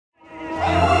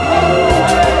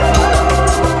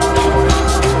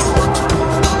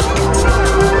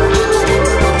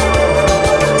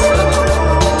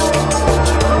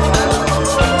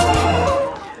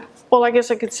I guess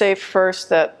I could say first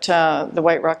that the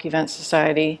White Rock Event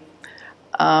Society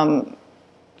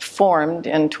formed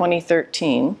in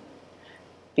 2013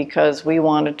 because we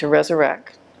wanted to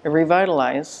resurrect or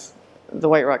revitalize the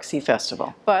White Rock Sea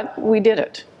Festival. But we did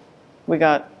it. We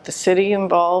got the city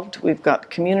involved, we've got the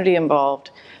community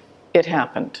involved. It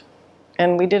happened.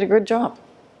 And we did a good job.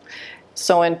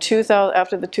 So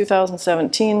after the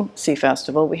 2017 Sea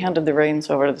Festival, we handed the reins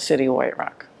over to the city of White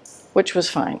Rock, which was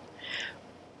fine.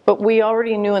 But we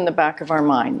already knew in the back of our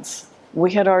minds,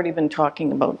 we had already been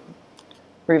talking about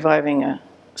reviving a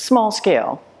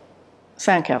small-scale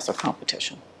sandcastle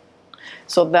competition.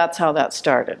 So that's how that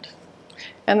started.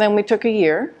 And then we took a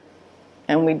year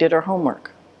and we did our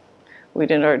homework. We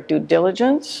did our due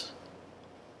diligence,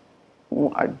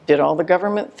 did all the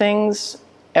government things,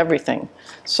 everything.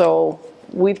 So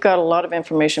we've got a lot of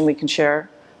information we can share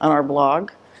on our blog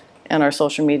and our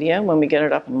social media when we get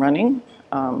it up and running.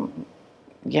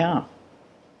 Yeah.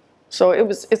 So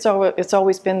it's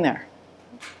always been there.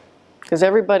 Because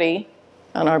everybody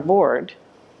on our board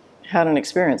had an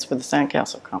experience with the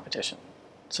sandcastle competition.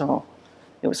 So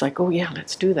it was like, oh yeah,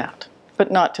 let's do that. But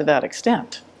not to that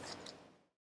extent.